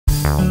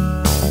A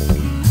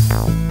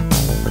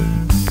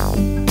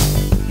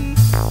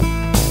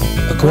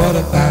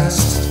quarter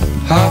past,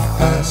 half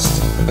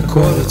past, a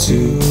quarter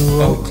to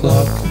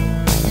o'clock.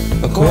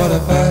 A quarter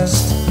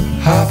past,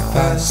 half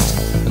past,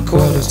 a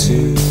quarter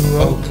to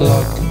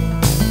o'clock.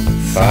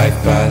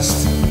 5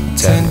 past,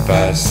 10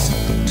 past,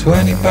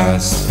 20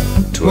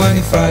 past,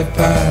 25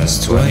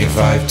 past,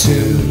 25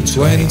 to,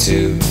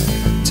 22,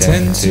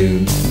 10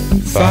 to,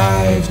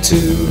 5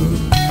 to.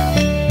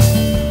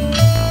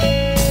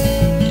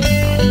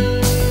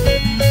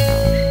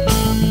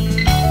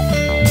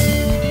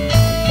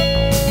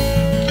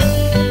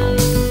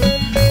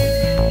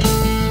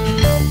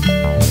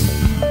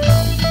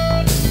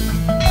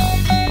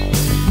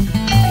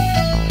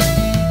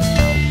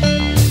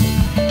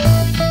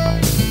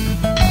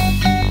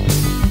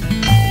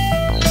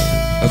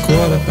 A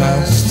quarter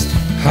past,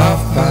 half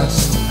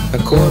past, a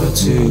quarter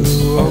to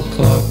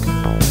o'clock.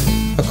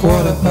 A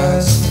quarter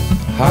past,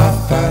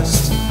 half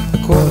past, a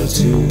quarter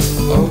to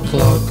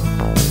o'clock.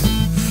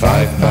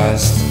 5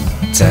 past,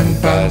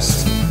 10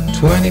 past,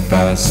 20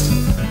 past,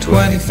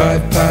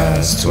 25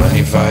 past,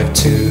 25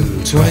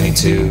 to,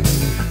 22,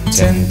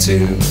 10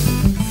 to,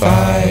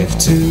 5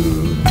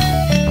 to.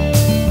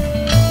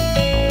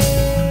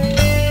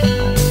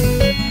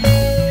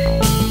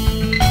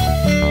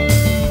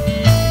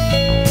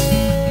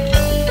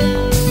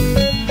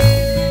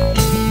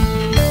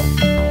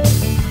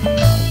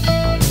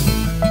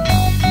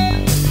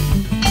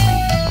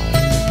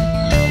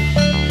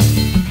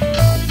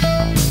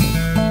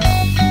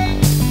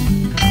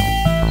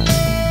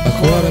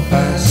 A quarter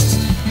past,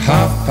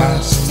 half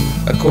past,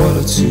 a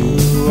quarter to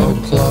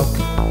o'clock.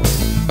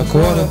 A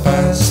quarter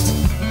past,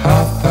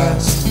 half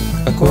past,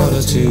 a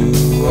quarter to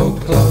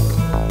o'clock.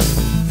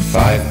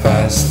 5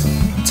 past,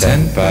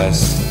 10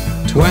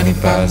 past, 20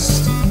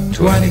 past,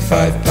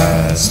 25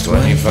 past,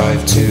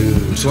 25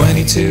 to,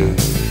 22,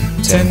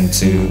 10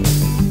 to,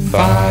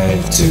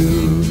 5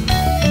 to.